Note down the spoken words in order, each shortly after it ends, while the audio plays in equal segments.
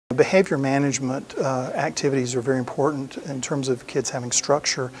behavior management activities are very important in terms of kids having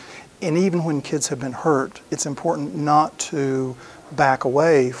structure. And even when kids have been hurt, it's important not to back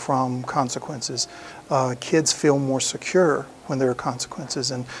away from consequences. Kids feel more secure when there are consequences.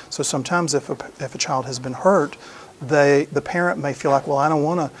 And so sometimes if a child has been hurt, the parent may feel like, well, I don't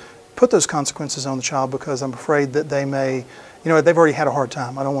want to put those consequences on the child because I'm afraid that they may, they've already had a hard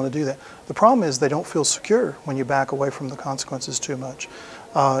time. I don't want to do that. The problem is they don't feel secure when you back away from the consequences too much.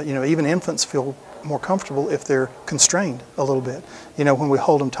 Even infants feel more comfortable if they're constrained a little bit. When we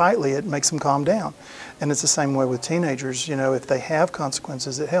hold them tightly, it makes them calm down. And it's the same way with teenagers. If they have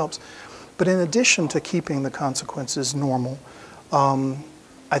consequences, it helps. But in addition to keeping the consequences normal,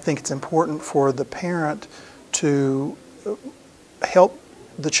 I think it's important for the parent to help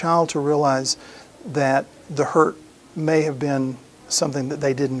the child to realize that the hurt may have been something that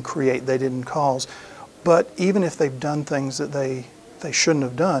they didn't create, they didn't cause. But even if they've done things that they shouldn't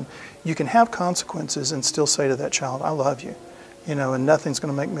have done, you can have consequences and still say to that child, I love you. And nothing's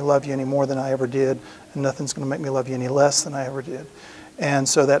going to make me love you any more than I ever did, and nothing's going to make me love you any less than I ever did. And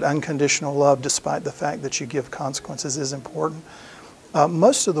so that unconditional love, despite the fact that you give consequences, is important.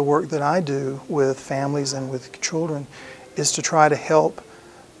 Most of the work that I do with families and with children is to try to help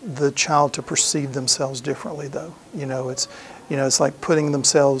the child to perceive themselves differently, though. It's like putting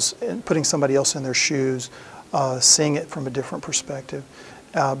somebody else in their shoes, seeing it from a different perspective.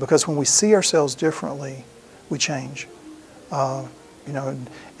 Because when we see ourselves differently, we change. And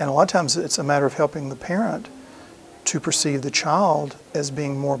a lot of times it's a matter of helping the parent to perceive the child as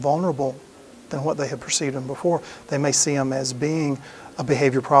being more vulnerable than what they have perceived him before. They may see him as being a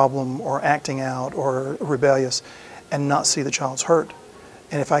behavior problem or acting out or rebellious and not see the child's hurt.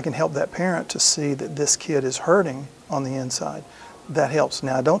 And if I can help that parent to see that this kid is hurting on the inside, that helps.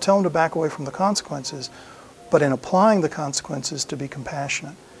 Now, I don't tell them to back away from the consequences, but in applying the consequences to be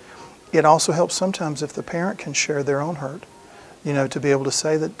compassionate. It also helps sometimes if the parent can share their own hurt, to be able to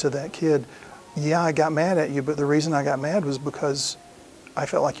say that to that kid, yeah, I got mad at you, but the reason I got mad was because I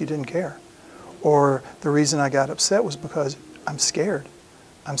felt like you didn't care. Or the reason I got upset was because I'm scared.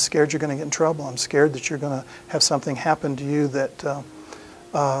 I'm scared you're going to get in trouble. I'm scared that you're going to have something happen to you that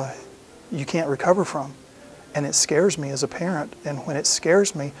you can't recover from. And it scares me as a parent. And when it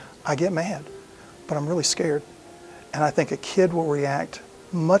scares me, I get mad. But I'm really scared. And I think a kid will react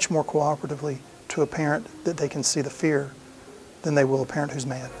much more cooperatively to a parent that they can see the fear than they will a parent who's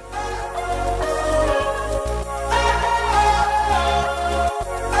mad.